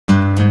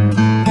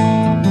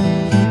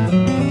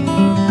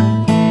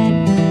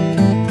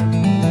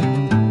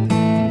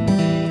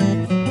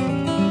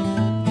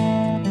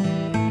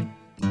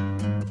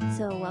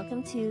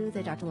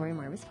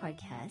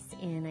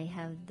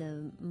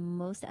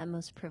most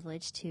utmost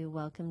privilege to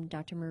welcome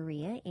Dr.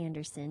 Maria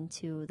Anderson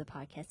to the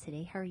podcast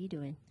today. How are you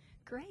doing?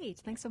 Great.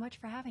 Thanks so much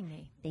for having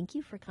me. Thank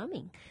you for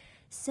coming.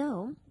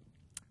 So,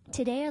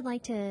 today I'd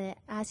like to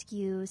ask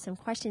you some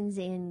questions,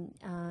 and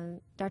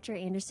Dr.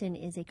 Anderson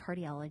is a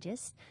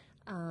cardiologist,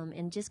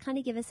 and just kind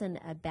of give us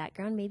a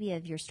background maybe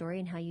of your story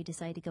and how you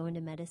decided to go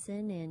into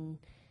medicine and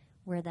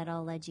where that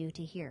all led you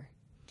to here.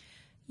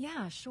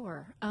 Yeah,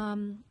 sure.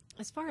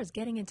 As far as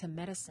getting into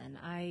medicine,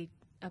 I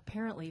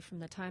apparently from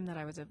the time that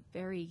I was a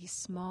very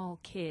small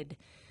kid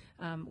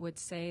would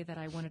say that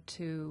I wanted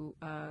to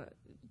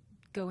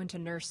go into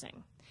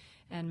nursing.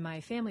 And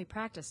my family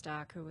practice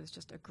doc, who was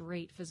just a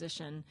great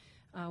physician,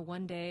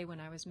 one day when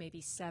I was maybe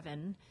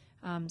 7,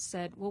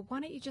 said, well, why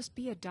don't you just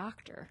be a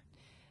doctor?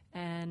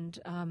 And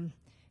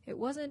it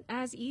wasn't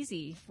as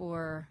easy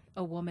for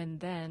a woman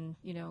then,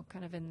 you know,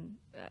 kind of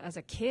as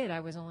a kid,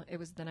 it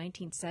was the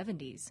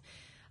 1970s.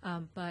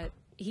 But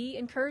he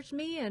encouraged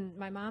me, and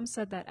my mom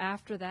said that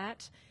after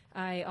that,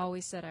 I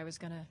always said I was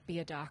going to be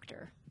a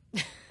doctor.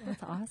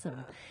 That's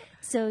awesome.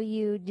 So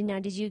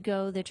did you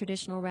go the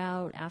traditional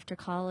route after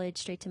college,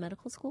 straight to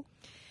medical school?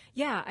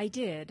 Yeah, I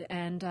did.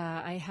 And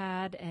I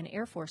had an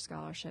Air Force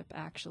scholarship,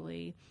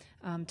 actually,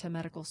 to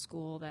medical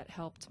school that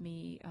helped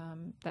me,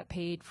 that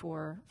paid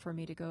for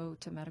me to go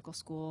to medical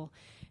school.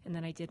 And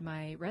then I did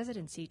my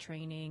residency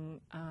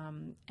training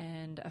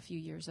and a few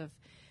years of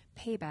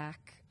payback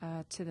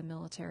to the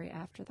military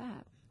after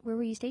that. Where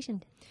were you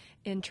stationed?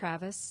 In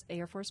Travis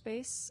Air Force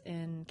Base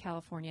in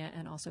California,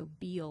 and also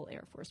Beale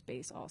Air Force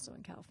Base, also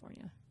in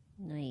California.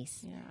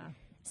 Nice. Yeah.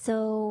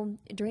 So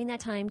during that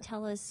time,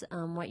 tell us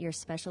what your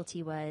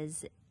specialty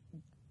was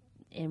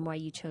and why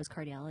you chose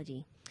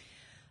cardiology.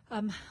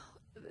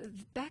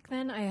 Back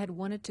then, I had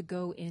wanted to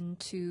go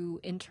into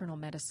internal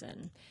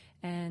medicine,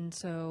 and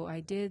so I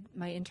did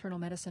my internal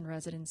medicine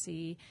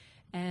residency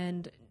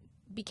and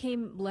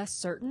became less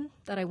certain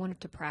that I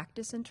wanted to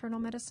practice internal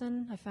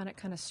medicine. I found it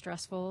kind of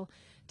stressful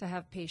to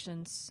have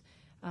patients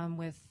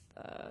with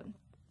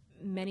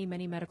many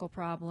medical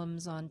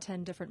problems on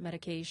 10 different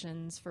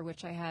medications for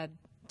which I had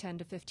 10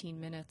 to 15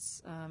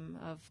 minutes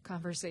of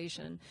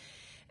conversation.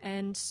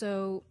 And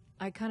so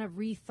I kind of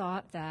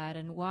rethought that,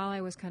 and while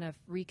I was kind of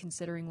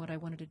reconsidering what I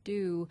wanted to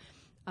do,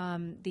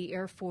 the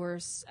Air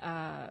Force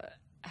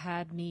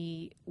had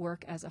me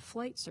work as a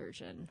flight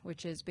surgeon,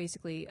 which is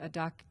basically a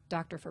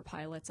doctor for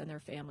pilots and their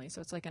families.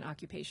 So it's like an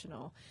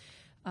occupational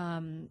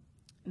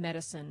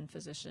medicine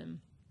physician.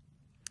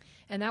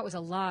 And that was a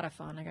lot of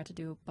fun. I got to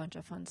do a bunch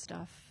of fun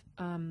stuff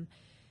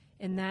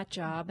in that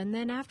job. And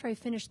then after I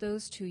finished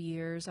those 2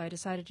 years, I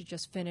decided to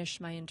just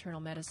finish my internal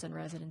medicine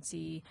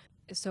residency.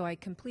 So I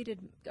completed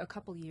a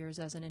couple years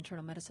as an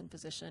internal medicine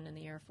physician in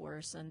the Air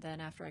Force. And then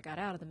after I got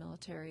out of the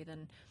military,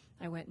 then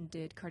I went and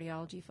did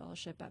cardiology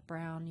fellowship at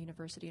Brown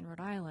University in Rhode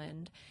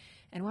Island.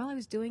 And while I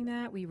was doing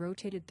that, we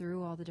rotated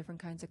through all the different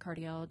kinds of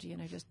cardiology,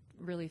 and I just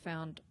really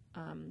found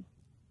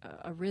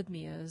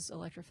arrhythmias,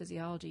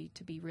 electrophysiology,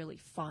 to be really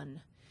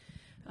fun.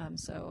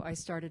 So I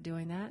started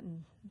doing that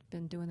and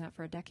been doing that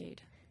for a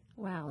decade.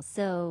 Wow.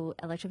 So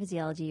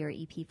electrophysiology, or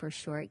EP for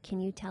short, can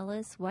you tell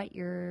us what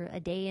a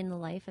day in the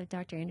life of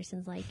Dr.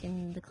 Anderson's like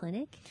in the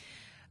clinic?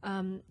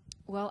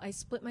 Well, I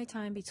split my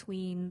time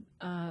between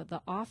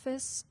the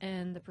office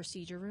and the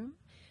procedure room.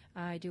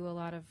 I do a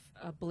lot of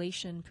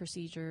ablation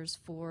procedures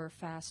for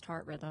fast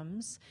heart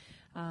rhythms,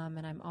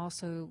 and I'm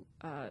also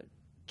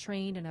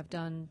trained and have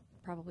done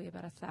probably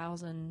about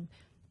 1,000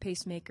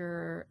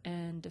 pacemaker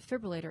and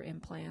defibrillator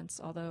implants,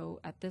 although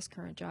at this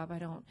current job I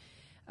don't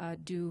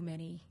do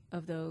many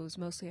of those.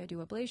 Mostly I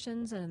do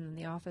ablations, and in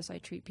the office I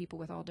treat people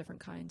with all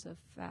different kinds of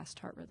fast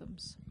heart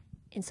rhythms.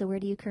 And so where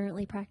do you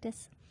currently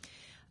practice?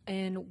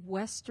 In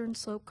Western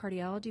Slope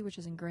Cardiology, which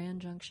is in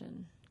Grand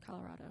Junction,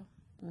 Colorado.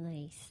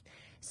 Nice.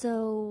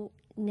 So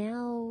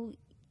now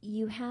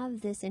you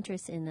have this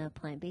interest in a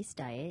plant-based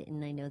diet,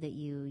 and I know that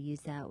you use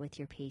that with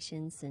your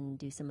patients and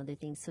do some other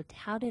things. So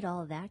how did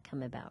all of that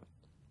come about?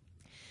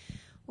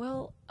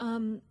 Well,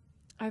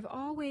 I've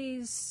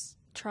always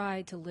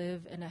tried to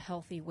live in a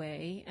healthy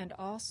way, and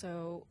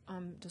also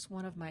just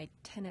one of my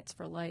tenets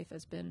for life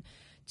has been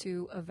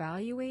to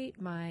evaluate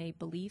my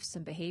beliefs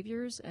and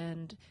behaviors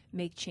and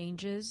make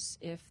changes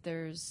if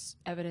there's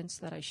evidence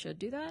that I should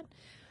do that.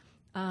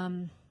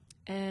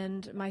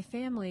 And my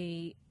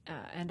family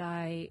and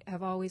I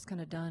have always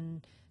kind of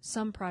done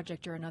some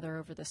project or another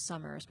over the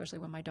summer, especially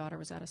when my daughter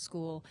was out of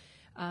school,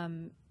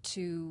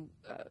 to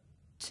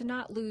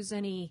not lose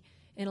any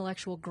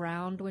intellectual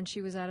ground when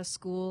she was out of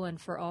school,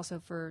 and also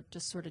for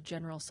just sort of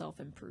general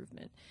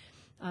self-improvement.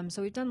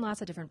 So we've done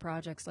lots of different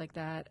projects like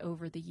that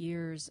over the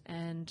years,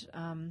 and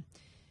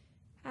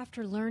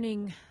after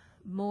learning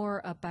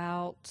more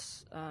about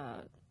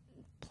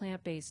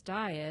plant-based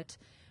diet,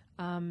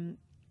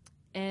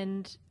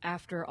 and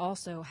after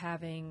also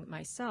having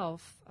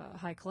myself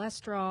high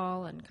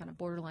cholesterol and kind of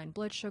borderline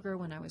blood sugar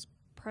when I was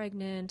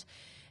pregnant,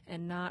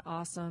 and not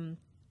awesome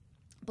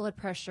blood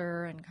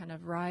pressure and kind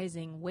of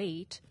rising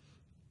weight,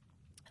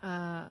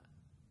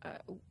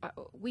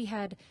 we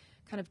had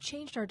kind of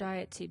changed our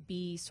diet to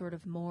be sort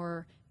of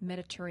more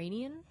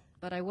Mediterranean,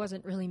 but I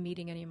wasn't really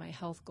meeting any of my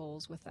health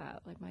goals with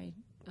that. Like my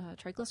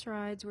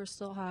triglycerides were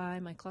still high,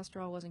 my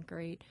cholesterol wasn't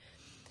great.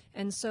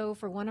 And so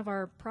for one of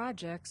our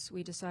projects,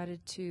 I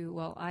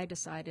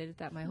decided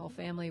that my whole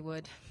family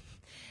would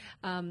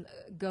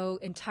go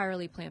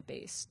entirely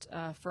plant-based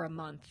for a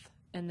month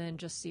and then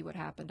just see what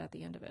happened at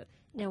the end of it.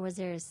 Now, was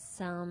there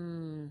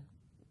some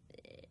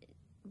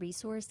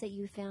resource that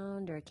you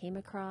found or came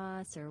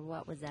across, or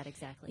what was that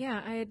exactly?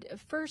 Yeah, I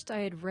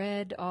had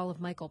read all of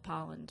Michael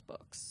Pollan's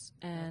books,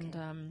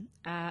 and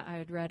I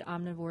had read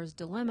Omnivore's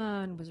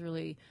Dilemma and was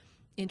really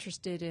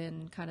interested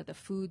in kind of the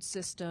food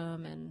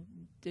system and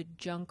the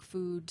junk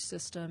food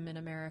system in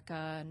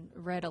America, and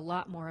read a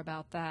lot more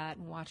about that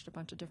and watched a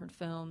bunch of different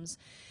films.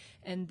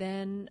 And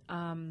then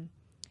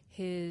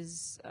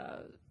his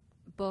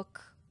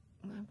book,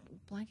 I'm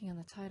blanking on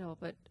the title,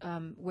 but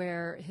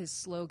where his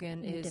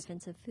slogan is... In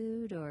defense of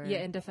food, or... Yeah,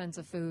 in defense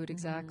of food,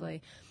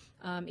 exactly.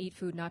 Eat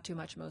food, not too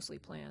much, mostly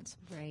plants.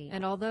 Right.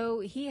 And although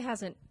he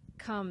hasn't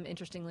come,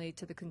 interestingly,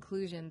 to the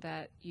conclusion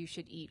that you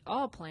should eat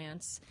all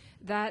plants,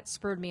 that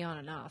spurred me on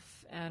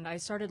enough. And I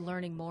started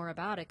learning more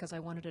about it because I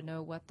wanted to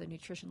know what the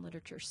nutrition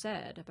literature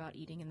said about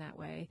eating in that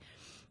way.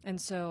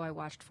 And so I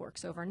watched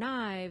Forks Over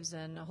Knives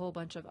and a whole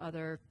bunch of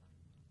other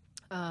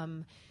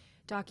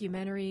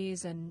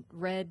documentaries and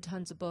read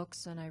tons of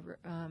books. And I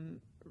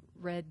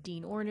read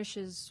Dean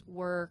Ornish's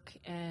work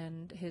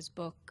and his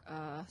book,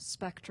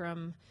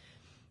 Spectrum.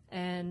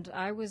 And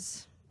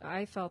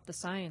I felt the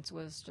science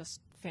was just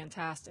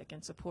fantastic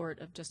in support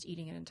of just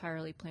eating an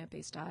entirely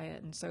plant-based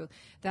diet. And so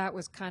that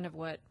was kind of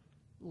what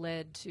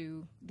led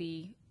to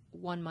the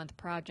 1-month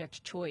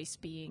project choice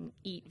being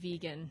eat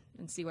vegan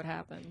and see what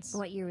happens.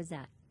 What year was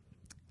that?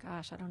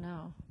 Gosh, I don't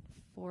know.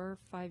 4 or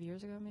 5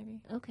 years ago, maybe.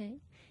 Okay.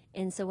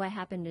 And so what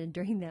happened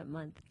during that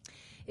month?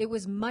 It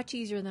was much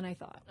easier than I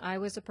thought. I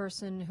was a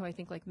person who, I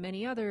think like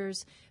many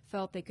others,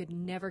 felt they could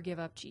never give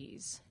up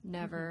cheese.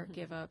 Never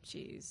give up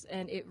cheese.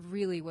 And it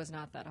really was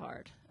not that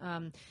hard.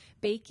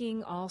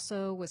 Baking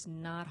also was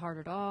not hard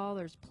at all.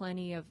 There's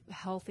plenty of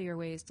healthier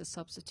ways to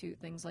substitute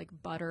things like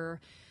butter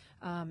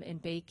in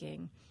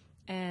baking.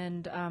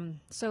 And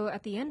so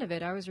at the end of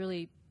it, I was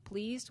really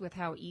pleased with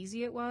how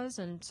easy it was.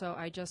 And so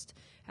I just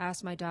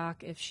asked my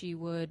doc if she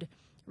would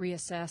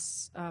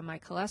reassess my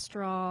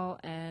cholesterol,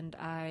 and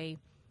I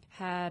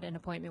had an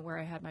appointment where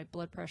I had my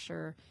blood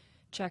pressure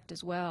checked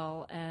as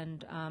well,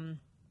 and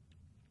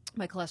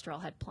my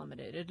cholesterol had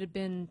plummeted. It had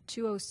been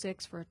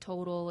 206 for a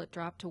total. It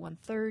dropped to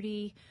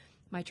 130.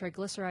 My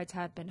triglycerides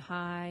had been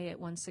high at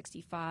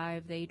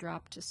 165. They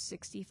dropped to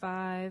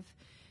 65.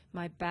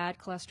 My bad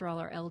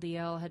cholesterol, or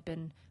LDL, had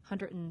been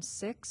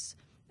 106,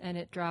 and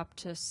it dropped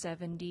to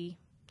 70.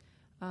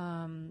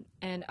 And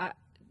I,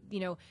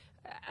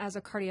 as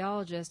a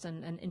cardiologist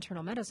and an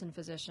internal medicine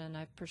physician,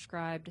 I've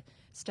prescribed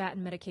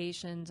statin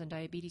medications and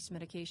diabetes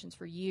medications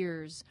for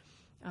years,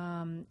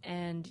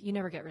 and you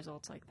never get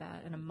results like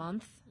that in a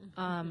month.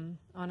 On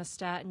a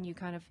statin, you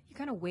kind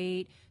of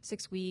wait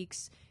 6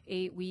 weeks,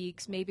 8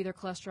 weeks. Maybe their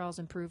cholesterol's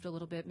improved a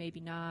little bit,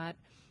 maybe not,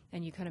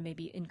 and you kind of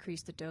maybe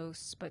increase the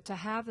dose. But to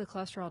have the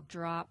cholesterol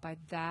drop by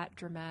that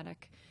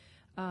dramatic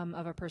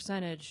of a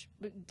percentage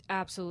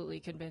absolutely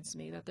convinced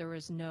me that there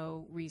was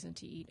no reason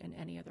to eat in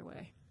any other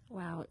way.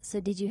 Wow. So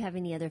did you have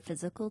any other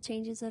physical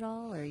changes at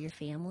all, or your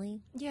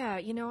family? Yeah,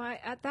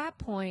 at that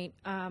point,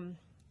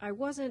 I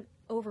wasn't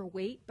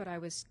overweight, but I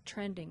was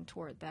trending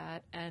toward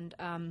that. And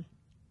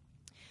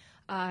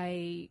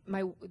the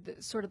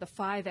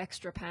 5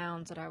 extra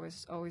pounds that I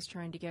was always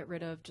trying to get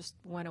rid of just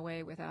went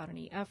away without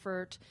any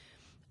effort.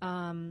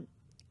 And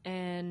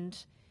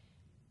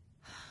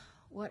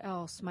what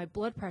else? My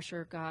blood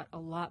pressure got a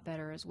lot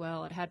better as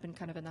well. It had been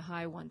kind of in the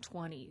high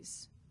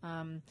 120s.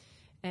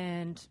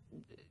 And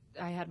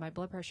I had my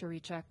blood pressure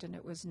rechecked, and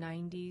it was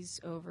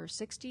 90s over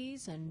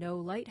 60s, and no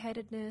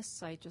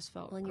lightheadedness. I just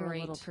felt great. You're a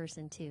little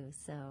person too,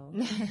 so.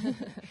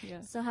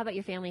 Yeah. So how about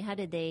your family? How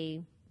did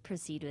they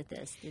proceed with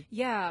this?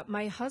 Yeah,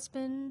 my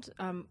husband,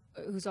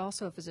 who's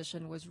also a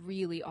physician, was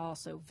really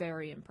also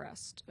very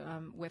impressed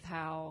with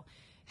how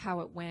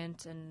it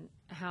went and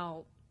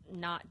how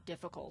not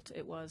difficult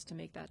it was to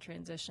make that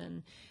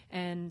transition.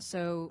 And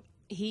so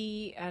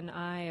he and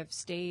I have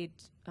stayed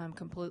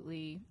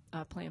completely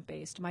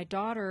plant-based. My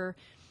daughter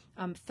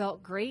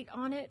felt great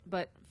on it,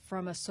 but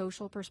from a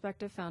social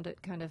perspective found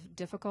it kind of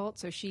difficult.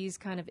 So she's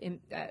kind of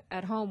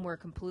at home, we're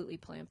completely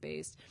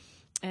plant-based.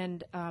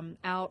 And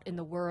out in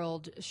the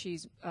world,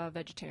 she's a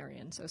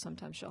vegetarian. So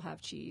sometimes she'll have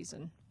cheese,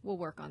 and we'll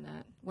work on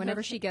that.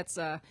 Whenever she gets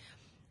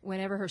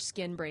whenever her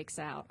skin breaks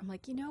out, I'm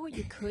like, what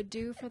you could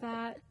do for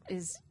that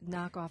is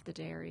knock off the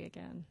dairy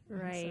again.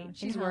 Right. So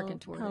she's working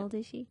toward it. How old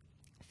is she?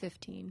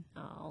 15.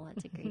 Oh,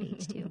 that's a great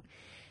age too.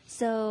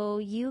 So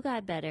you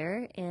got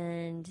better,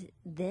 and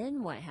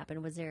then what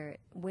happened?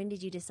 When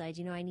did you decide,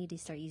 I need to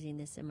start using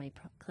this in my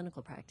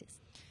clinical practice?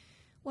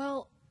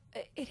 Well,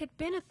 it had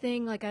been a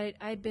thing. Like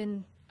I'd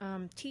been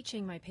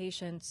teaching my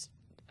patients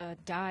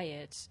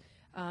diet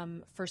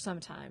for some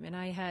time, and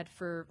I had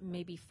for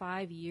maybe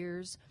 5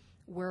 years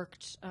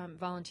worked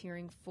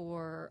volunteering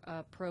for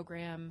a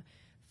program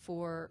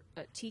for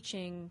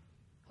teaching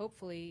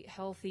hopefully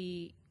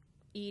healthy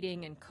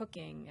eating and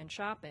cooking and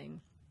shopping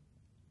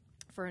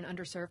for an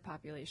underserved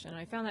population. And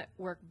I found that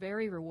work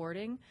very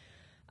rewarding.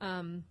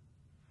 And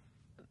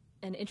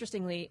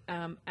interestingly,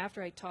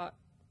 after I taught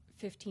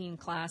 15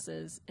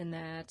 classes in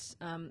that,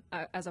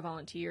 as a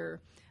volunteer,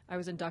 I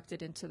was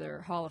inducted into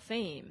their Hall of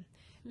Fame.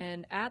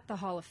 And at the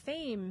Hall of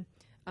Fame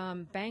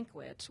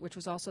banquet, which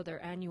was also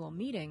their annual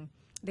meeting,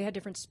 they had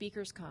different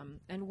speakers come.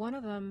 And one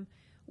of them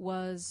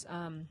was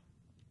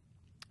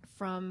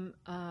from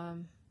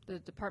the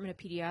Department of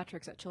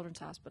Pediatrics at Children's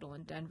Hospital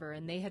in Denver,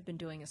 and they had been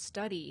doing a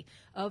study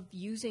of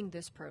using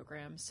this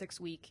program,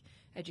 6-week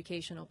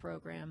educational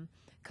program,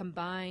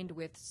 combined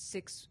with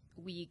 6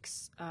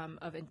 weeks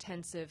of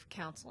intensive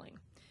counseling.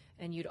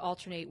 And you'd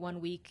alternate 1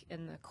 week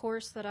in the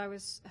course that I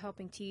was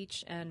helping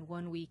teach and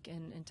 1 week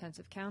in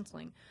intensive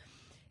counseling.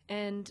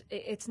 And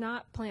it's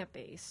not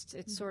plant-based.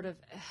 It's sort of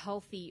a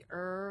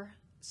healthier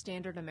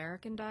standard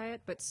American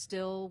diet, but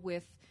still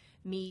with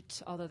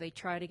meat, although they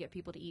try to get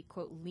people to eat,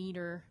 quote,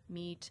 leaner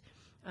meat,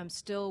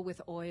 still with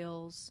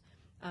oils,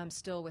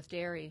 still with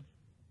dairy.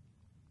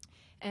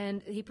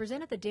 And he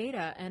presented the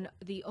data, and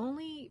the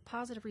only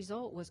positive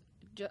result was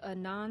a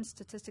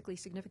non-statistically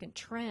significant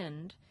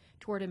trend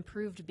toward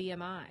improved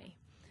BMI,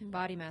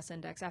 body mass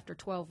index, after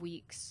 12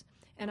 weeks.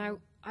 And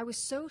I was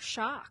so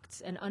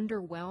shocked and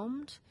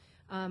underwhelmed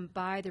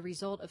by the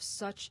result of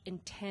such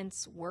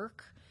intense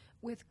work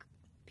with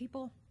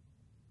people,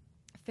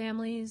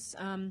 families,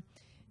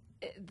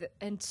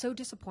 and so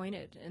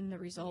disappointed in the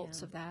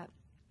results of that,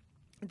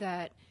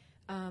 that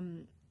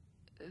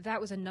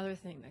was another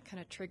thing that kind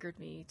of triggered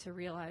me to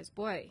realize,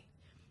 boy,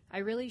 I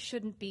really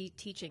shouldn't be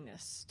teaching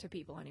this to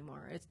people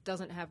anymore. It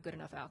doesn't have good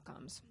enough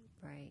outcomes.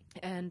 Right.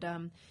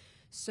 And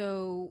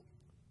so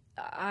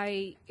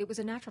it was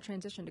a natural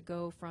transition to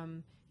go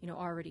from,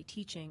 already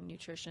teaching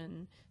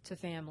nutrition to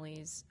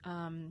families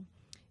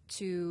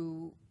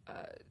to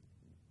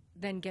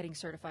then getting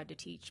certified to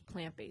teach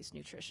plant-based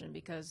nutrition,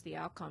 because the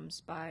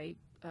outcomes by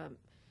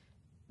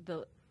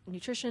the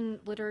nutrition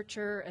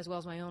literature as well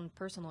as my own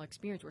personal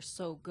experience were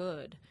so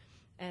good.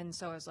 And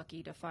so I was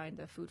lucky to find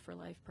the Food for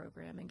Life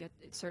program and get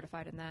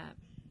certified in that.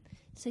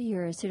 So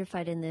you're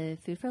certified in the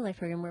Food for Life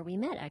program, where we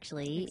met,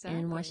 actually, Exactly.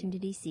 in Washington,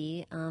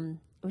 D.C.,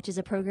 which is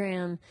a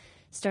program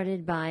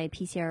started by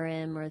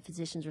PCRM, or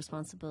Physicians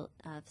Committee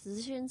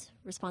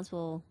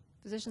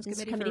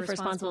for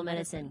Responsible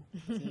Medicine.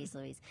 Jeez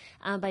Louise.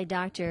 By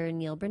Dr.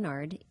 Neil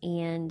Bernard.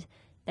 And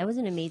that was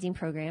an amazing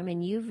program,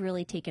 and you've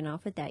really taken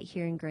off with that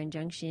here in Grand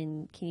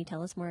Junction. Can you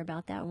tell us more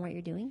about that and what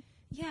you're doing?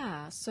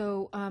 Yeah,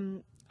 so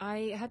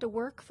I had to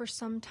work for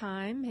some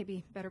time,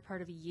 maybe better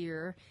part of a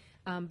year,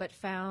 but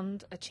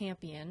found a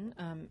champion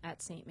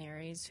at St.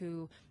 Mary's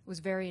who was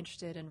very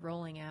interested in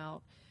rolling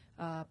out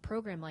a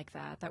program like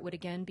that would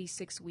again be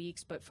 6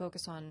 weeks, but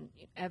focus on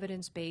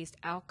evidence-based,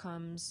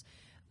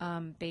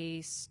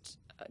 outcomes-based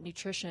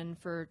nutrition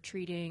for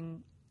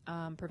treating,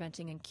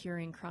 preventing, and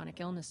curing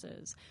chronic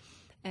illnesses.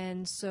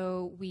 And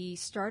so we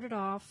started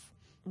off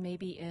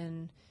maybe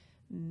in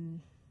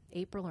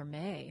April or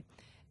May,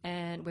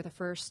 and with a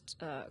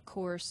first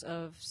course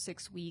of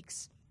 6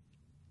 weeks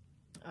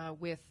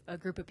with a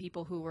group of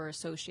people who were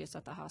associates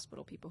at the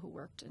hospital, people who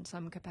worked in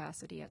some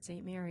capacity at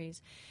St.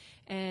 Mary's,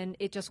 and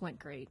it just went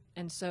great.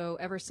 And so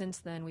ever since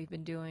then, we've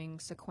been doing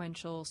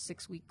sequential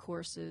 6-week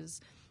courses,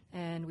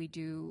 and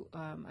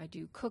I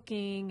do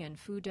cooking and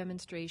food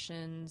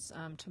demonstrations.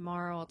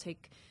 Tomorrow I'll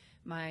take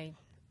my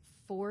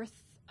 4th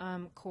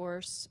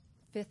course,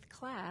 5th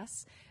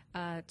class,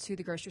 to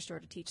the grocery store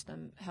to teach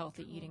them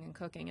healthy eating and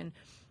cooking. And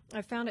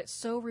I found it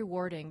so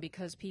rewarding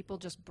because people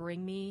just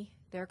bring me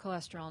their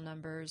cholesterol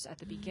numbers at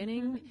the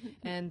beginning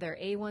and their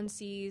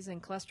A1Cs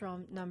and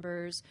cholesterol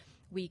numbers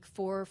week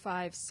 4,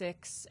 5,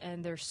 6,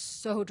 and they're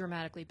so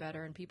dramatically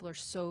better, and people are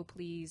so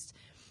pleased.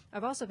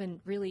 I've also been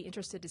really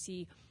interested to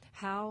see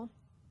how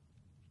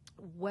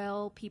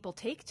well people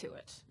take to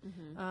it.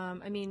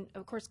 I mean,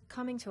 of course,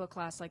 coming to a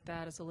class like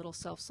that is a little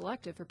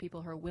self-selective for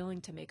people who are willing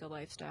to make a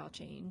lifestyle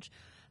change.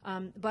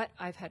 But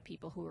I've had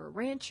people who are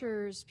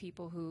ranchers,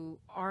 people who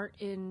aren't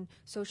in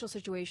social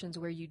situations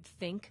where you'd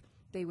think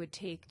they would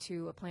take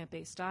to a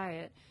plant-based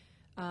diet,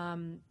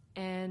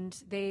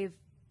 and they've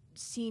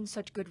seen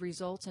such good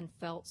results and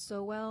felt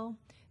so well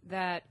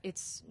that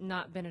it's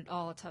not been at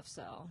all a tough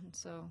sell. And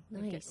so I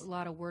get a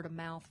lot of word of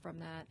mouth from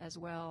that as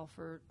well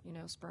for,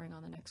 spurring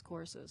on the next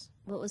courses.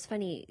 Well, it was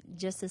funny,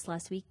 just this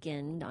last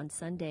weekend on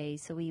Sunday,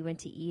 so we went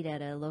to eat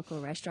at a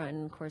local restaurant,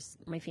 and of course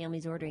my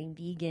family's ordering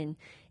vegan,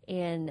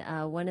 and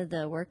one of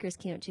the workers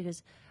came up to me and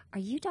goes, "Are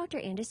you Dr.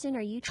 Anderson?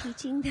 Are you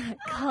teaching that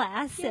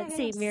class at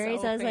St.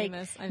 Mary's?" So I was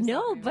famous. like,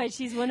 "No, but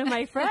she's one of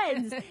my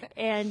friends."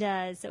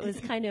 And so it was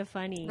kind of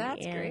funny.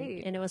 That's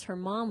great. And it was her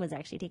mom was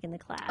actually taking the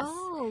class.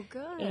 Oh,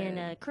 good.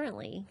 And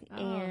currently. Oh,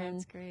 and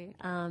that's great.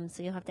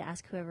 So you'll have to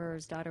ask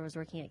whoever's daughter was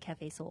working at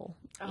Cafe Soul.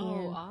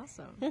 Oh,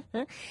 awesome.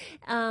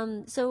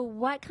 So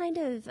what kind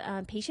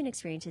of patient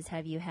experiences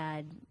have you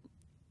had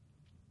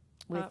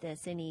with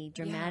this? Any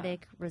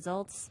dramatic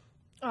results?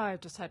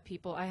 I've just had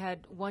people. I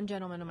had one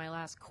gentleman in my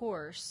last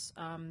course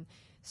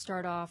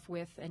start off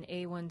with an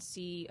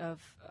A1C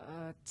of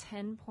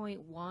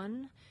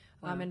 10.1.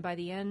 And by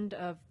the end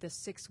of the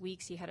 6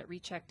 weeks, he had it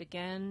rechecked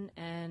again,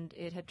 and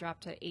it had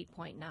dropped to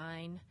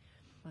 8.9.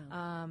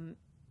 Wow.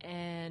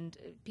 And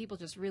people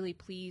just really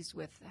pleased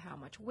with how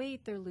much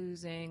weight they're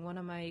losing. One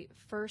of my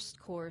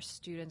first course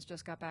students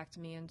just got back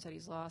to me and said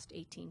he's lost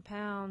 18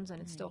 pounds,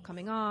 and it's still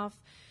coming off.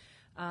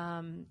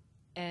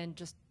 And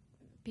just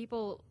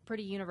people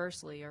pretty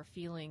universally are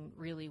feeling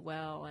really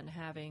well and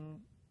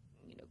having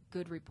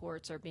good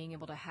reports, or being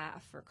able to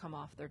half or come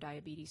off their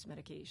diabetes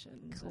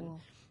medications.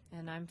 Cool.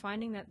 And I'm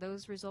finding that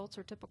those results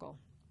are typical.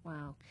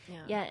 Wow.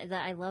 Yeah.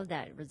 I love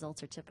that.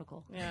 Results are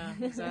typical. Yeah,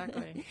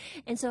 exactly.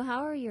 And so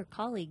how are your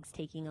colleagues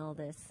taking all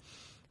this?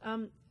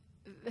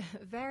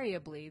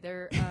 Variably.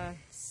 They're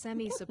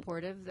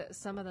semi-supportive.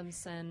 Some of them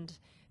send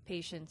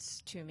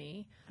patients to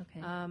me.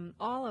 Okay.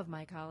 All of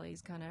my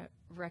colleagues kind of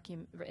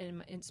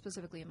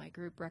specifically in my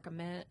group,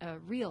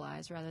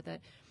 realize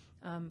that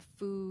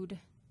food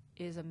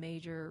is a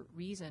major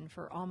reason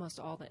for almost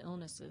all the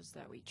illnesses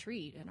that we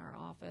treat in our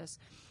office.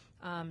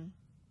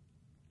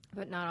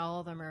 But not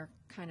all of them are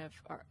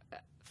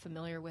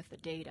familiar with the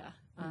data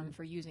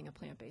for using a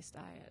plant-based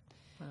diet.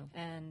 Wow.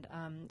 And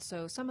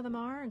so some of them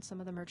are, and some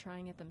of them are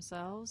trying it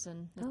themselves,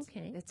 and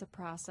it's a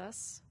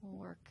process.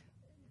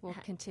 We'll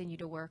continue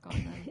to work on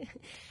them.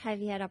 Have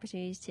you had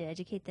opportunities to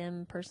educate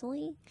them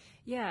personally?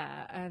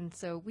 Yeah, and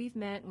so we've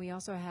met. We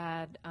also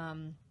had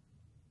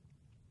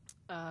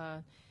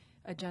a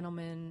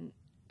gentleman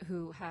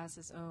who has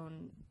his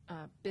own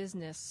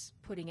business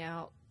putting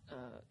out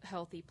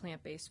healthy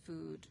plant-based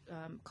food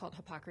called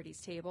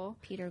Hippocrates Table.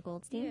 Peter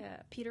Goldstein? Yeah,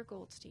 Peter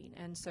Goldstein.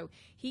 And so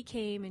he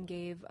came and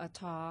gave a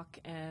talk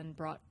and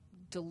brought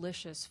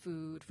delicious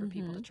food for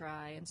people to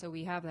try. And so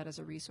we have that as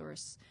a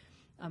resource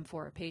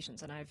for our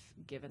patients, and I've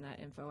given that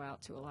info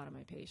out to a lot of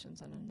my patients,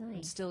 and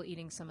I'm still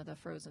eating some of the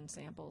frozen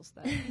samples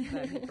that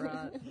he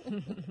brought.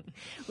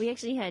 We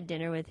actually had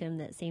dinner with him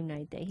that same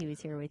night that he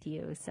was here with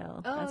you,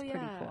 so that's pretty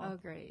cool. Oh,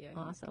 great. Yeah,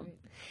 awesome. Great.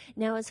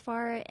 Now, as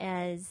far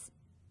as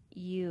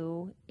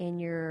you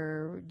and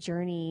your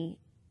journey,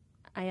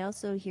 I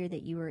also hear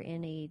that you were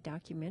in a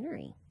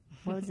documentary.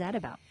 What was that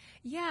about?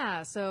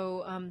 Yeah,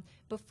 so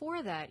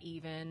before that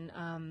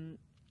even,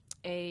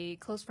 a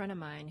close friend of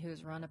mine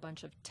who's run a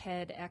bunch of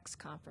TEDx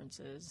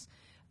conferences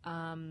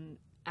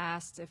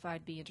asked if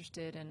I'd be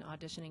interested in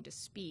auditioning to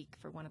speak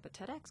for one of the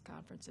TEDx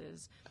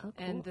conferences. Oh,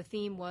 cool. And the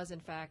theme was, in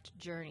fact,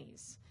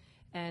 journeys.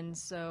 And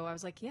so I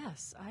was like,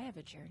 yes, I have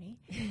a journey.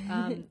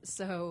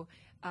 So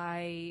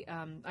I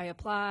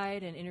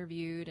applied and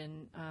interviewed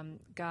and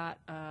got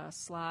a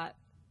slot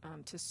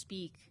to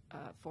speak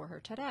for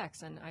her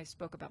TEDx. And I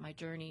spoke about my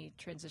journey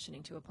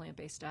transitioning to a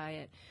plant-based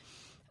diet.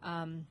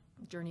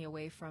 Journey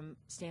away from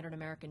standard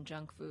American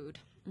junk food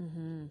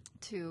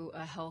to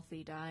a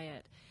healthy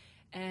diet.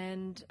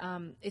 And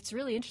it's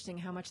really interesting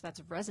how much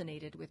that's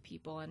resonated with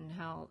people and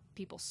how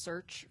people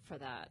search for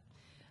that.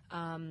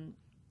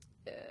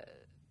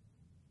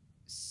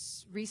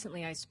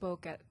 Recently I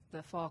spoke at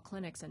the fall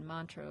clinics in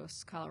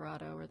Montrose,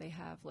 Colorado, where they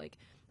have like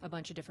a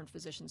bunch of different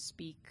physicians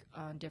speak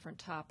on different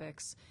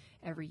topics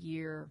every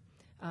year.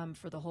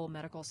 For the whole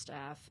medical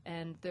staff.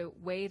 And the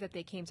way that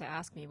they came to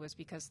ask me was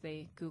because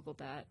they Googled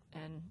that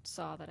and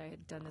saw that I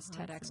had done this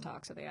TEDx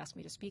talk, so they asked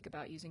me to speak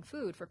about using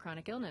food for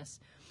chronic illness.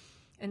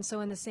 And so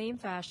in the same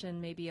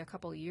fashion, maybe a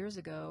couple of years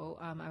ago,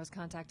 I was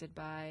contacted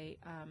by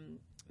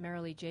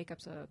Marilee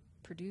Jacobs, a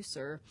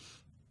producer,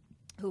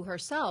 who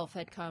herself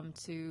had come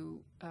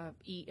to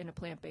eat in a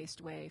plant-based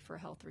way for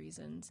health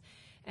reasons.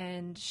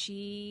 And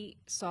she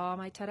saw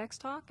my TEDx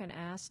talk and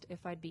asked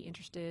if I'd be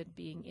interested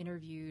being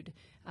interviewed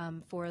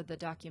for the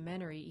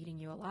documentary Eating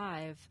You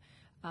Alive.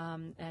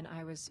 And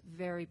I was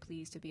very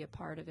pleased to be a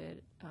part of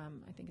it.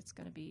 I think it's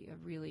going to be a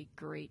really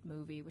great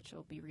movie, which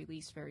will be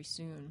released very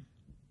soon.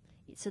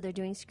 So they're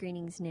doing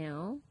screenings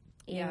now.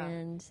 Yeah.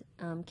 And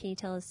can you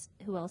tell us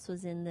who else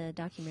was in the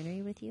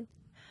documentary with you?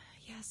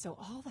 Yeah, so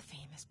all the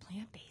famous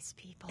plant-based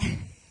people.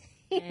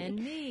 And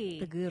me.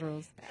 The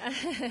gurus.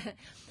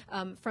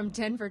 From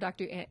Denver,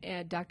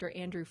 Dr.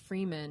 Andrew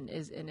Freeman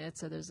is in it,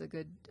 so there's a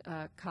good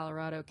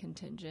Colorado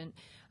contingent.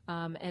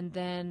 And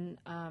then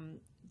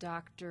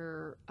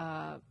Dr.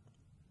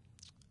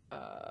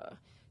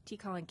 T.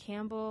 Colin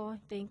Campbell, I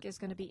think, is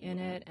going to be in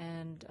it,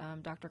 and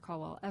Dr.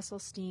 Caldwell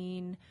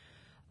Esselstyn.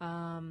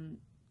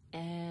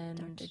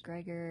 And Dr.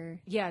 Greger.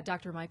 Yeah,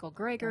 Dr. Michael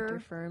Greger.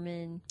 Dr.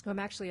 Furman. Who I'm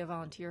actually a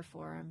volunteer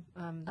for.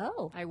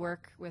 I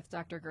work with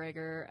Dr.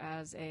 Greger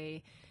as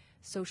a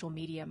social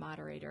media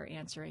moderator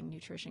answering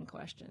nutrition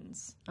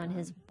questions. On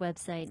his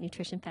website,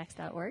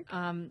 nutritionfacts.org?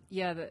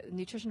 Yeah, the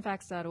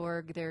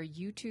nutritionfacts.org, their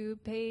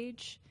YouTube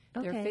page,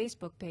 their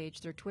Facebook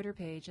page, their Twitter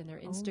page, and their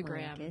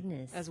Instagram. Oh, my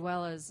goodness. As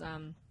well as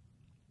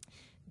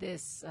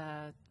this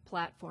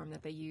platform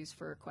that they use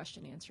for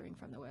question answering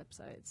from the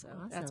website. So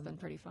that's Awesome. been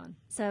pretty fun.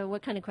 So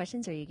what kind of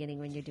questions are you getting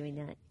when you're doing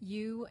that?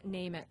 You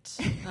name it.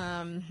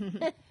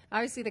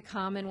 Obviously, the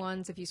common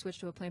ones, if you switch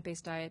to a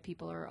plant-based diet,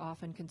 people are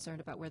often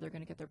concerned about where they're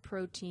going to get their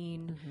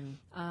protein.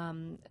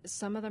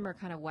 Some of them are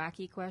kind of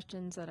wacky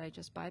questions that I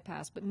just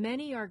bypass, but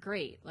many are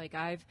great. Like,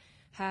 I've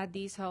had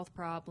these health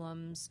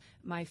problems.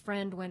 My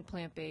friend went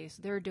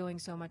plant-based. They're doing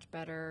so much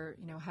better.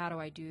 You know, how do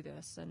I do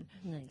this? And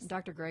Nice.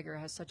 Dr. Greger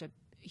has such a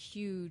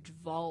huge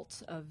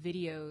vault of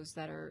videos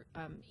that are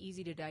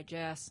easy to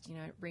digest, you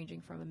know, ranging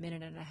from a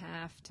minute and a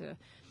half to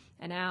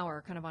an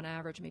hour, kind of on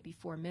average, maybe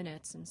 4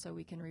 minutes. And so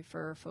we can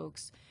refer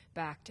folks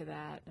back to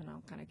that, and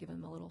I'll kind of give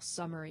them a little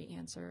summary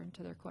answer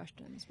to their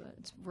questions, but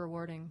it's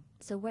rewarding.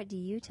 So what do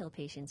you tell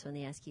patients when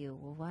they ask you,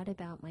 well, what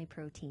about my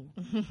protein?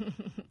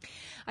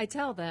 I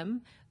tell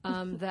them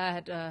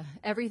that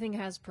everything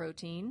has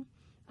protein.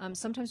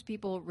 Sometimes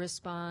people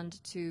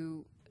respond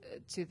to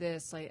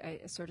this.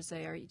 I sort of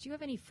say, do you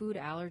have any food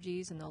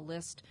allergies? And they'll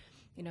list,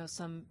 you know,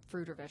 some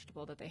fruit or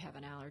vegetable that they have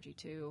an allergy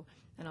to.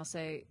 And I'll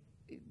say,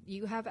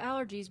 you have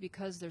allergies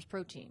because there's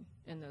protein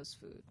in those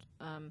foods.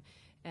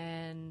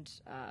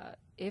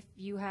 If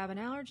you have an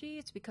allergy,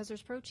 it's because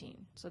there's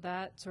protein. So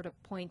that sort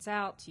of points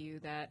out to you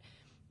that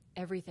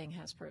everything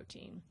has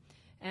protein.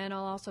 And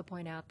I'll also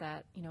point out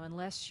that, you know,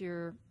 unless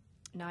you're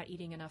not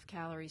eating enough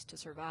calories to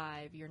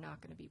survive, you're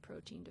not going to be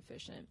protein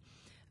deficient.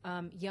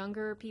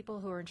 Younger people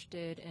who are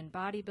interested in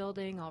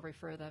bodybuilding, I'll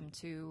refer them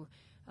to,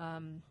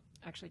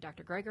 actually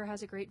Dr. Greger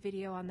has a great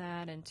video on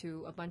that, and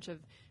to a bunch of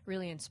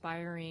really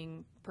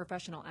inspiring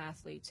professional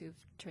athletes who've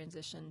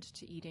transitioned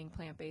to eating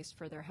plant-based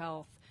for their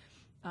health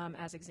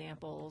as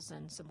examples,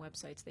 and some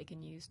websites they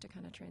can use to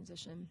kind of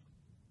transition.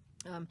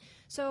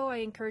 So I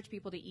encourage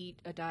people to eat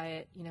a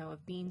diet, you know,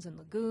 of beans and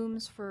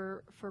legumes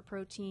for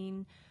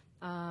protein,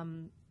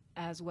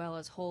 as well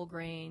as whole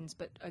grains,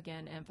 but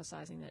again,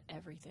 emphasizing that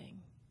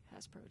everything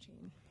has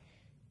protein.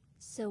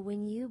 So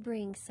when you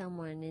bring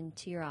someone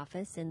into your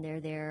office and they're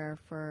there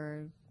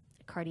for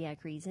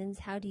cardiac reasons,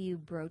 how do you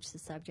broach the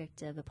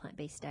subject of a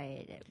plant-based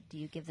diet? Do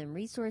you give them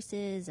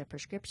resources, a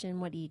prescription?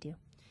 What do you do?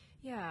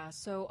 Yeah,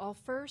 so I'll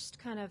first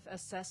kind of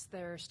assess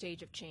their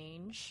stage of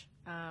change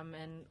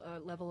and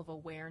level of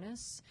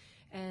awareness.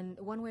 And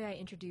one way I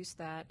introduce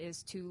that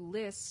is to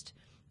list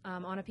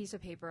on a piece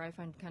of paper. I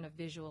find kind of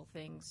visual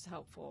things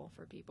helpful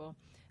for people.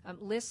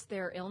 List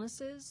their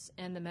illnesses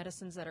and the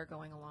medicines that are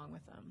going along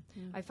with them.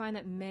 I find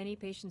that many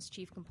patients'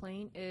 chief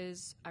complaint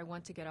is, I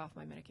want to get off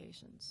my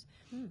medications.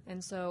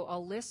 And so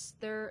I'll list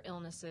their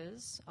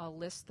illnesses, I'll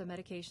list the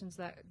medications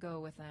that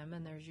go with them,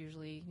 and there's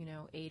usually, you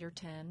know, 8 or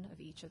 10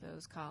 of each of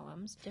those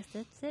columns. Just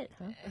that's it,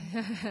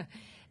 huh?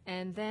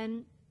 And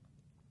then,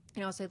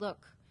 you know, I'll say,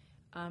 look,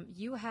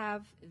 you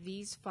have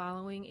these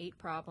following 8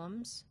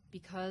 problems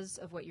because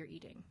of what you're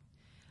eating.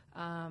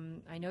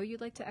 I know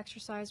you'd like to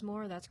exercise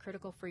more. That's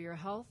critical for your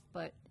health,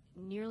 but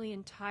nearly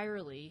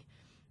entirely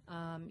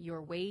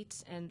your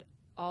weight and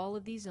all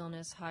of these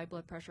illness, high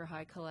blood pressure,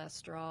 high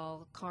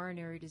cholesterol,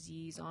 coronary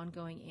disease,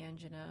 ongoing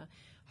angina,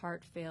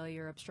 heart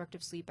failure,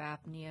 obstructive sleep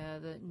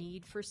apnea, the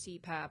need for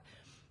CPAP,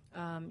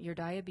 your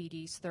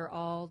diabetes, they're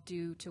all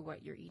due to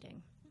what you're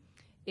eating.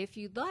 If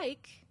you'd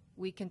like,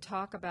 we can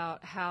talk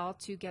about how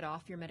to get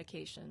off your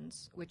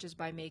medications, which is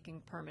by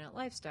making permanent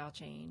lifestyle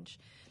change.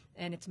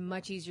 And it's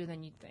much easier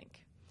than you'd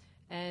think.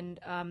 And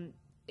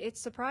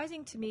it's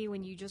surprising to me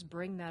when you just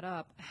bring that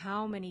up,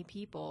 how many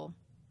people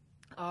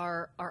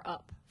are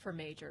up for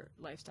major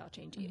lifestyle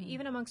change,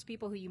 even amongst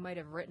people who you might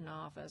have written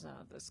off as,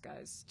 this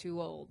guy's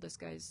too old, this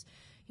guy's,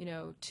 you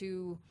know,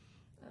 too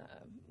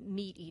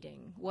meat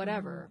eating,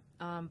 whatever.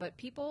 But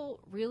people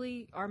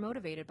really are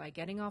motivated by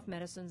getting off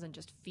medicines and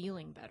just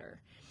feeling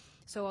better.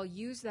 So I'll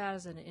use that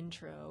as an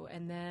intro,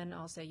 and then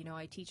I'll say, you know,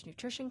 I teach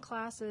nutrition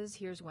classes.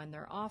 Here's when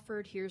they're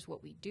offered. Here's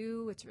what we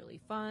do. It's really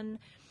fun.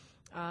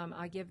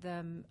 I give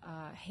them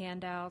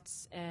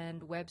handouts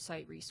and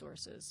website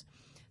resources.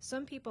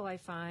 Some people I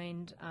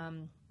find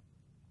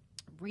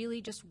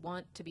really just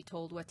want to be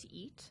told what to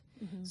eat.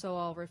 So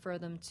I'll refer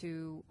them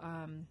to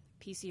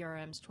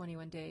PCRM's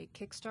 21-day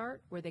Kickstart,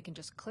 where they can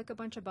just click a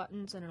bunch of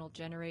buttons and it'll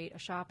generate a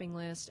shopping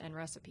list and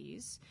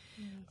recipes.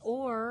 Nice.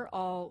 Or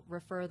I'll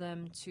refer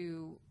them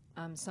to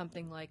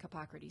something like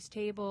Hippocrates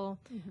Table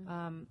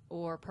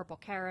or Purple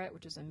Carrot,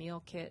 which is a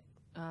meal kit,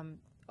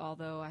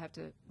 although I have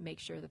to make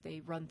sure that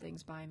they run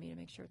things by me to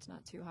make sure it's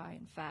not too high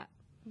in fat.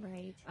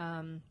 Right.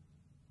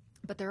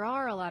 But there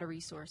are a lot of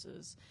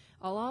resources.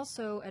 I'll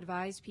also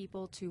advise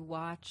people to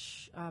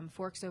watch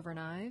Forks Over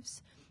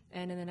Knives,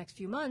 and in the next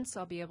few months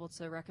I'll be able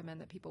to recommend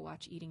that people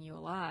watch Eating You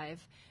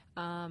Alive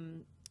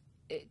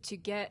to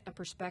get a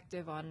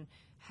perspective on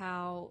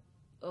how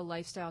a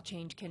lifestyle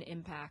change can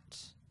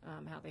impact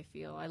how they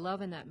feel. I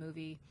love in that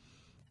movie,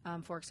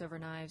 Forks Over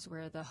Knives,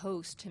 where the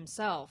host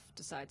himself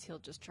decides he'll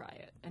just try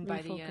it. And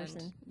by the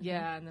end,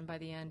 and then by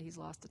the end he's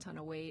lost a ton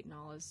of weight and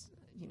all his,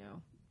 you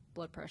know,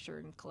 blood pressure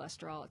and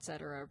cholesterol, et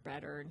cetera, are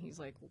better. And he's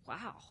like,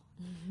 wow.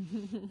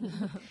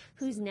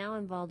 Who's now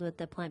involved with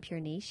the Plant Pure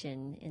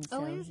Nation. And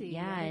so, is he?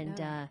 Yeah,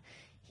 and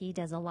He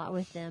does a lot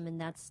with them,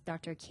 and that's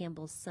Dr.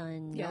 Campbell's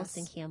son, Yes.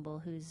 Nelson Campbell,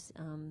 who's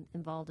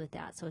involved with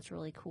that. So it's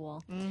really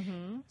cool.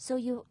 Mm-hmm. So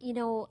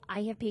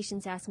I have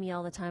patients ask me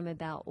all the time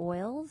about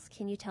oils.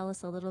 Can you tell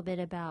us a little bit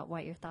about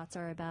what your thoughts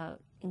are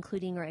about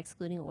including or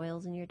excluding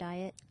oils in your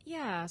diet?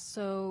 Yeah,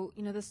 so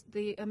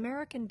the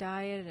American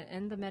diet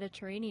and the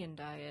Mediterranean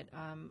diet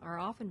are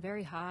often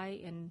very high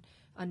in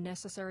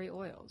unnecessary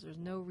oils. There's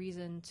no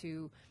reason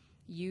to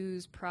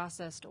use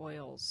processed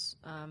oils.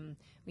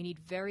 We need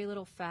very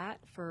little fat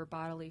for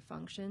bodily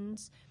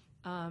functions,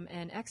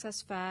 and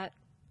excess fat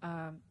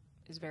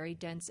is very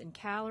dense in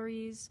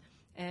calories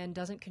and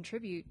doesn't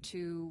contribute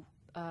to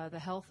the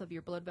health of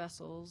your blood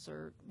vessels,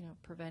 or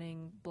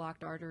preventing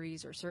blocked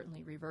arteries, or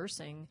certainly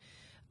reversing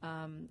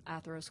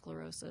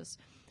atherosclerosis.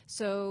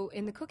 So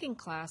in the cooking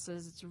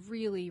classes, it's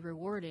really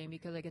rewarding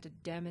because I get to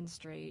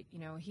demonstrate,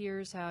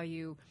 here's how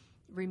you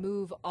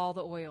remove all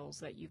the oils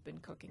that you've been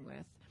cooking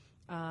with.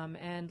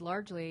 And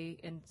largely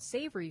in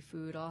savory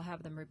food, I'll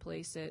have them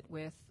replace it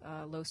with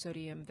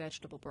low-sodium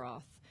vegetable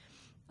broth,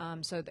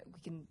 so that we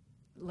can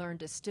learn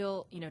to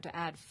still, to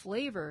add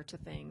flavor to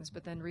things,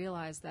 but then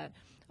realize that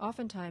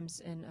oftentimes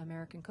in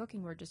American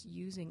cooking, we're just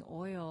using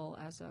oil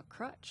as a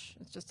crutch.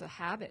 It's just a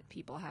habit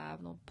people have.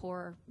 And they'll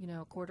pour,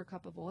 a quarter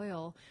cup of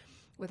oil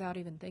without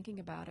even thinking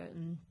about it.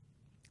 And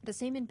the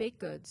same in baked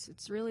goods.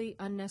 It's really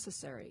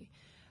unnecessary.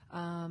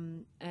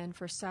 And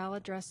for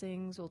salad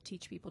dressings, we'll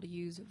teach people to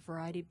use a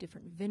variety of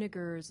different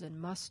vinegars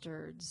and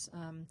mustards,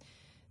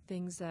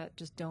 things that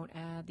just don't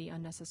add the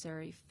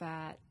unnecessary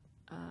fat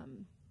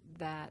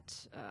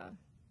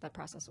that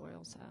processed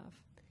oils have.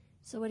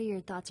 So what are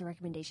your thoughts and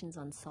recommendations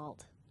on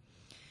salt?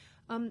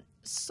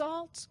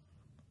 Salt,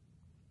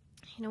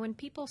 when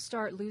people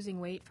start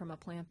losing weight from a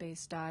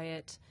plant-based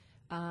diet,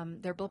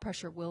 their blood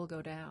pressure will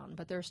go down,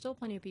 but there are still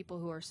plenty of people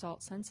who are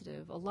salt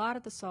sensitive. A lot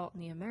of the salt in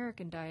the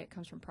American diet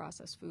comes from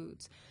processed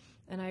foods,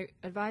 and I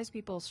advise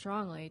people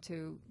strongly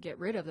to get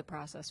rid of the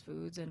processed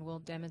foods, and we'll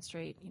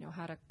demonstrate,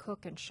 how to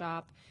cook and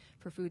shop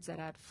for foods that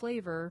add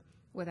flavor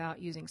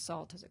without using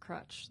salt as a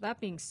crutch. That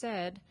being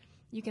said,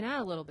 you can add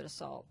a little bit of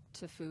salt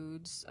to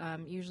foods.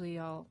 Usually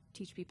I'll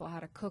teach people how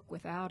to cook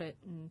without it,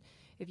 and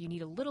if you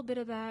need a little bit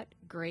of that,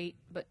 great,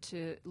 but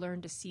to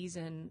learn to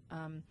season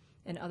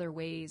in other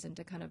ways and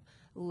to kind of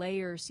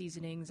layer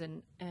seasonings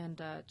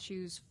and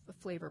choose a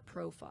flavor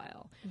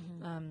profile.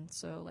 Mm-hmm.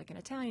 So like an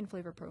Italian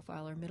flavor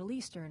profile, or Middle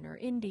Eastern, or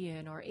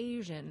Indian, or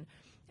Asian,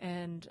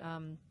 and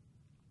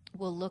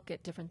we'll look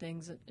at different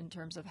things in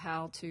terms of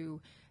how to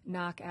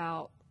knock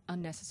out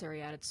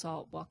unnecessary added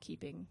salt while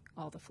keeping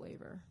all the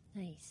flavor.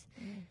 Nice.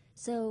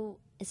 So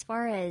as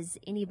far as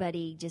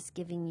anybody just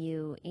giving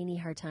you any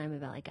hard time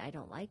about, like, I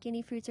don't like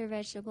any fruits or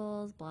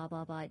vegetables, blah,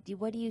 blah, blah,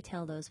 what do you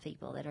tell those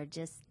people that are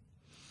just,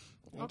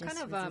 I'll just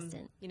kind of,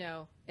 resistant?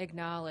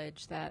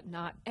 acknowledge that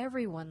not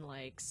everyone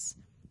likes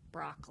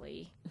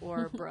broccoli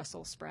or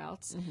Brussels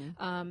sprouts.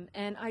 Mm-hmm.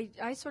 And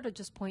I sort of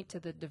just point to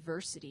the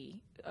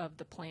diversity of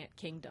the plant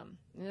kingdom.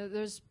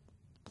 There's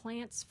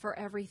plants for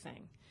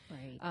everything.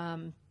 Right.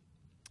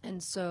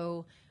 And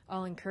so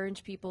I'll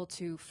encourage people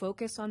to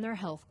focus on their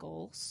health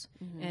goals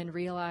Mm-hmm. and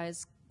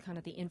realize kind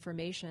of the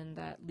information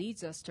that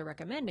leads us to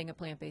recommending a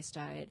plant-based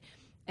diet,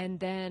 and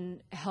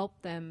then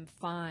help them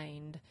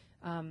find,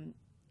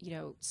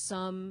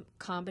 some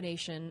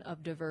combination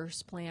of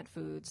diverse plant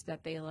foods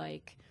that they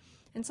like.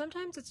 And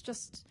sometimes it's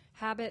just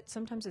habit,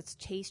 sometimes it's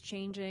taste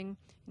changing.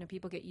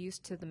 People get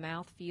used to the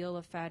mouthfeel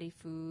of fatty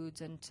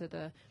foods and to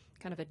the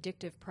kind of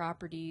addictive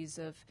properties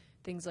of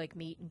things like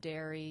meat and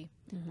dairy,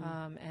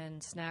 Mm-hmm.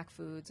 and snack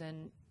foods.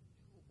 And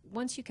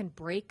once you can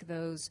break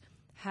those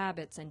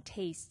habits and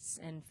tastes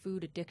and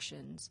food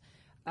addictions,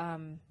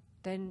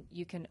 then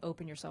you can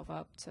open yourself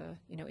up to,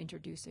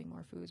 introducing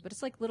more foods. But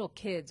it's like little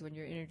kids when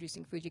you're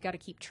introducing food. You got to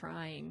keep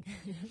trying.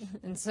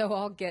 And so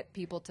I'll get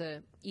people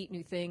to eat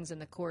new things in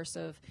the course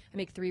of, I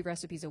make 3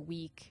 recipes a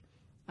week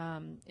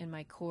in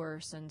my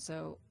course. And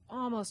so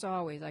almost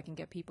always I can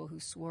get people who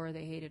swore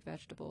they hated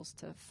vegetables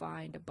to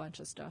find a bunch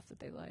of stuff that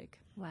they like.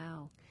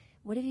 Wow.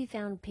 What have you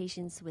found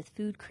patients with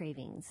food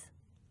cravings?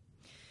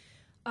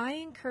 I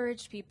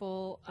encourage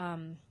people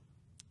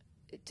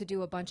to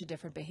do a bunch of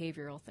different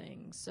behavioral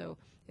things. So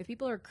if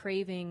people are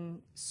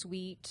craving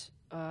sweet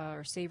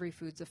or savory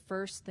foods, the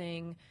first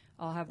thing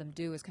I'll have them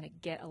do is kind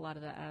of get a lot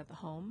of that out of the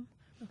home.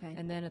 Okay.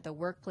 And then at the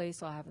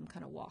workplace, I'll have them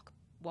kind of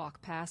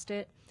walk past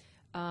it.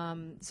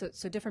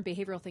 So different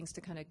behavioral things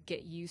to kind of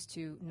get used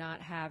to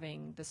not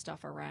having the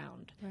stuff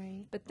around.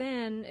 Right. But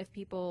then if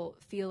people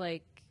feel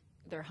like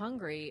they're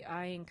hungry,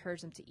 I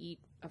encourage them to eat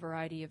a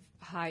variety of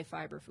high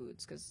fiber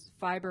foods, because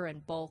fiber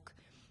and bulk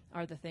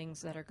are the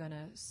things that are going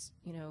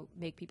to,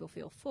 make people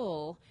feel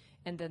full,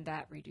 and then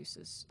that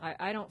reduces.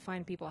 I don't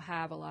find people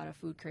have a lot of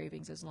food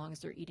cravings as long as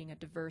they're eating a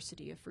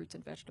diversity of fruits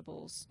and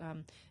vegetables,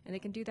 and they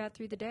can do that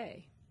through the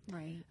day.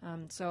 Right.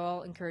 So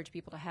I'll encourage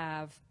people to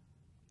have,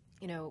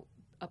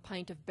 a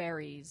pint of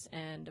berries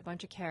and a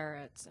bunch of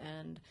carrots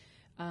and,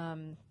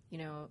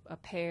 a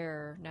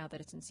pear now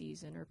that it's in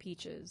season, or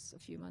peaches a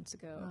few months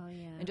ago. Oh,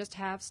 yeah. And just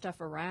have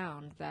stuff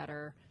around that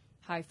are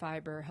high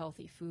fiber,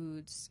 healthy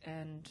foods.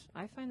 And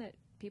I find that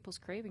people's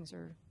cravings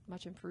are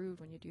much improved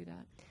when you do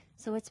that.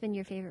 So what's been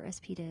your favorite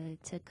recipe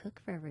to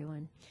cook for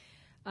everyone?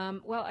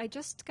 Well, I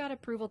just got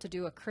approval to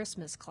do a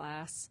Christmas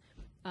class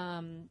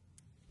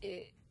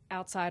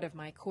outside of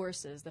my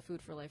courses, the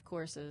Food for Life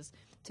courses,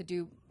 to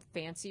do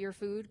fancier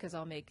food because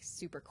I'll make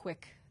super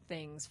quick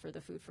things for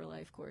the Food for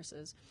Life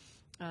courses.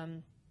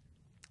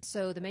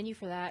 So the menu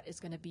for that is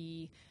going to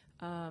be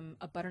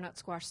a butternut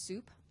squash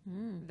soup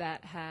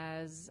that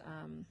has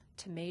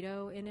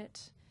tomato in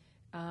it.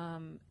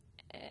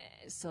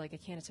 So like a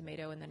can of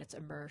tomato, and then it's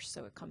immersed,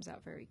 so it comes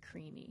out very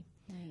creamy.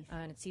 Nice.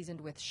 And it's seasoned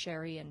with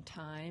sherry and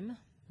thyme.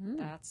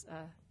 That's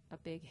a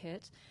big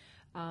hit.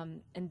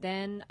 And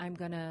then I'm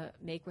going to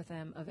make with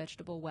them a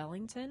vegetable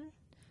Wellington.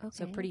 Okay.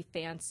 So pretty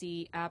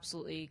fancy,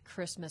 absolutely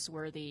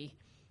Christmas-worthy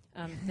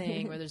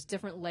thing where there's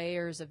different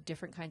layers of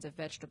different kinds of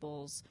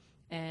vegetables.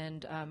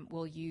 And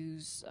we'll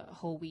use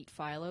whole wheat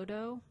phyllo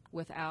dough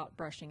without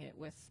brushing it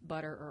with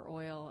butter or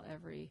oil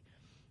every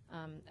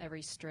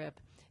strip.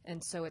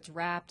 And so it's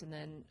wrapped, and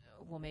then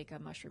we'll make a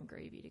mushroom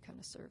gravy to kind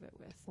of serve it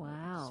with.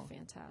 Wow. It's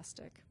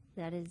fantastic.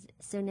 That is,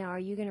 so now are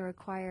you going to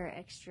require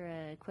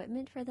extra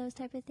equipment for those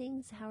type of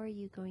things? How are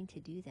you going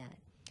to do that?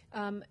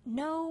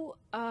 No,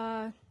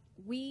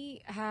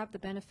 we have the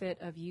benefit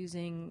of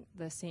using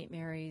the St.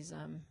 Mary's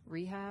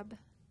rehab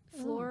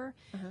floor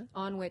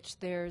on which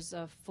there's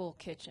a full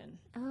kitchen.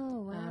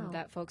 Oh, wow.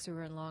 That folks who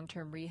are in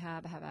long-term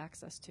rehab have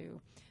access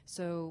to.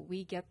 So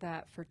we get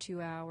that for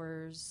 2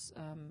 hours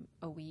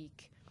a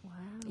week. Wow.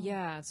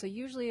 Yeah, so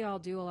usually I'll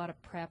do a lot of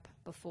prep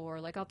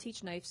before. Like I'll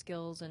teach knife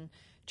skills and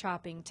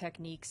chopping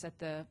techniques at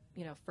the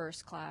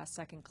first class,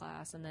 second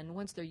class, and then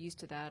once they're used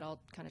to that, I'll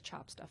kind of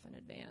chop stuff in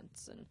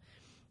advance. And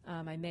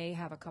I may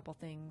have a couple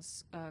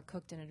things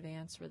cooked in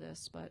advance for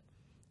this, but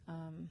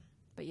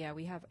yeah,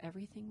 we have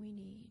everything we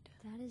need.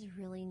 That is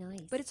really nice.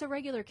 But it's a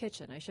regular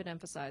kitchen, I should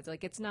emphasize.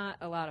 Like it's not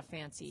a lot of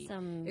fancy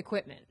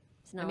equipment.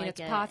 It's not like it's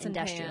an pots and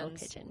industrial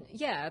pans. kitchen.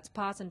 Yeah, it's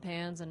pots and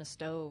pans and a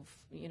stove,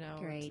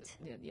 Great.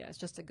 It's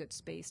just a good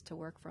space to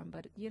work from,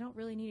 but you don't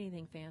really need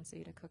anything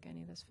fancy to cook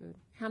any of this food.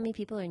 How many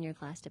people are in your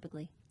class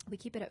typically? We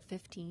keep it at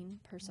 15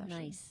 per session.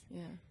 Nice.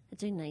 Yeah.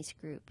 It's a nice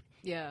group.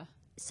 Yeah.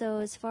 So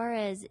as far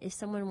as if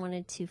someone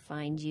wanted to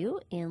find you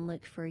and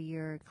look for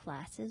your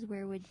classes,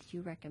 where would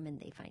you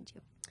recommend they find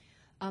you?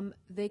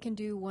 They can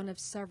do one of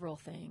several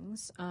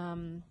things.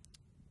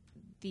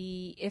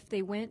 If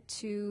they went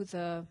to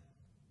the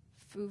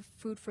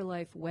Food for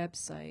Life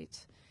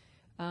website,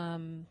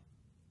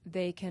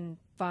 they can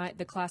find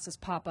the classes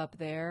pop up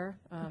there.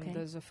 Okay.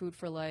 There's a Food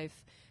for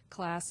Life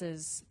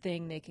classes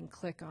thing they can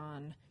click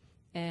on,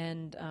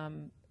 and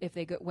if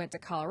they went to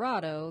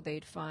Colorado,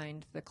 they'd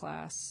find the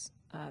class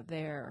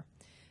there.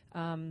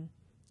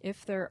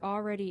 If they're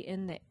already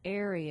in the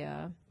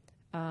area,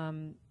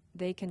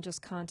 they can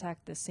just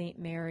contact the St.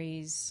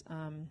 Mary's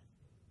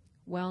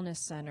Wellness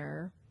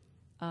Center.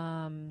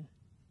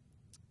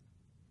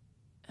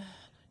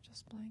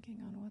 Just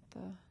blanking on what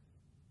the...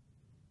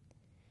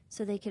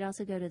 So they could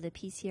also go to the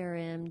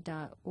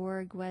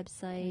pcrm.org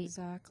website.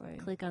 Exactly.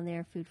 Click on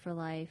their Food for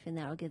Life, and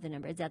that will give the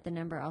number. Is that the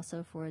number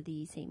also for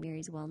the St.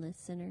 Mary's Wellness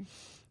Center?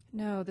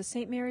 No, the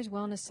St. Mary's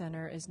Wellness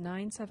Center is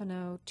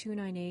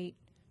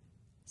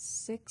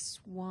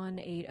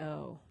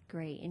 970-298-6180.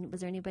 Great. And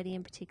was there anybody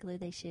in particular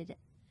they should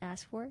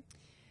ask for?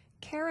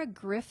 Kara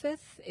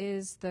Griffith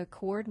is the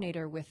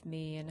coordinator with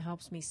me and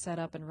helps me set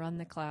up and run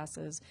the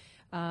classes.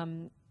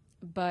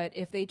 But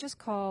if they just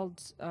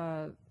called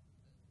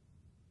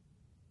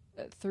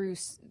through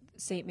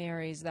St.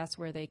 Mary's, that's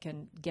where they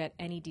can get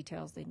any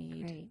details they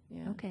need. Great.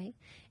 Yeah. Okay.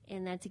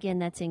 And that's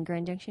in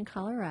Grand Junction,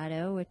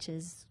 Colorado, which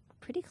is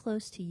pretty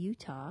close to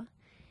Utah.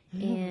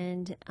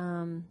 And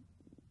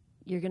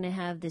you're going to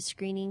have the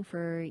screening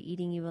for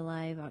Eating You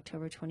Alive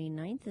October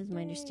 29th, is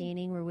my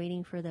understanding. We're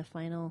waiting for the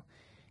final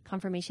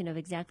confirmation of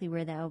exactly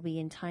where that will be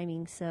in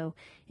timing. So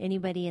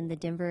anybody in the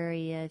Denver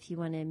area, if you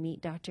want to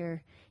meet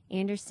Dr.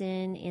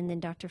 Anderson and then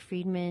Dr.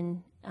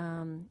 Friedman,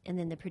 and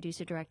then the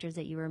producer directors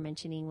that you were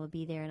mentioning will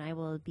be there, and I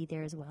will be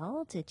there as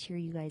well to cheer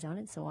you guys on.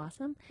 It's so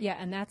awesome. Yeah,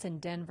 and that's in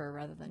Denver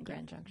rather than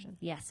Grand Junction.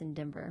 Yes, in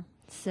Denver.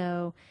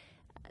 So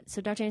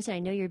Dr. Anderson, I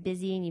know you're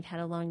busy and you've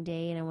had a long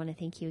day, and I want to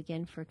thank you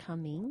again for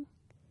coming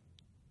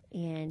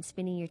and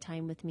spending your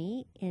time with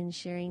me and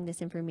sharing this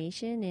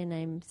information, and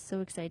I'm so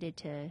excited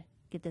to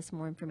get this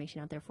more information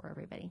out there for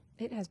everybody.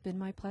 It has been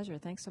my pleasure.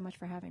 Thanks so much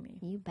for having me.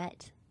 You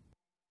bet.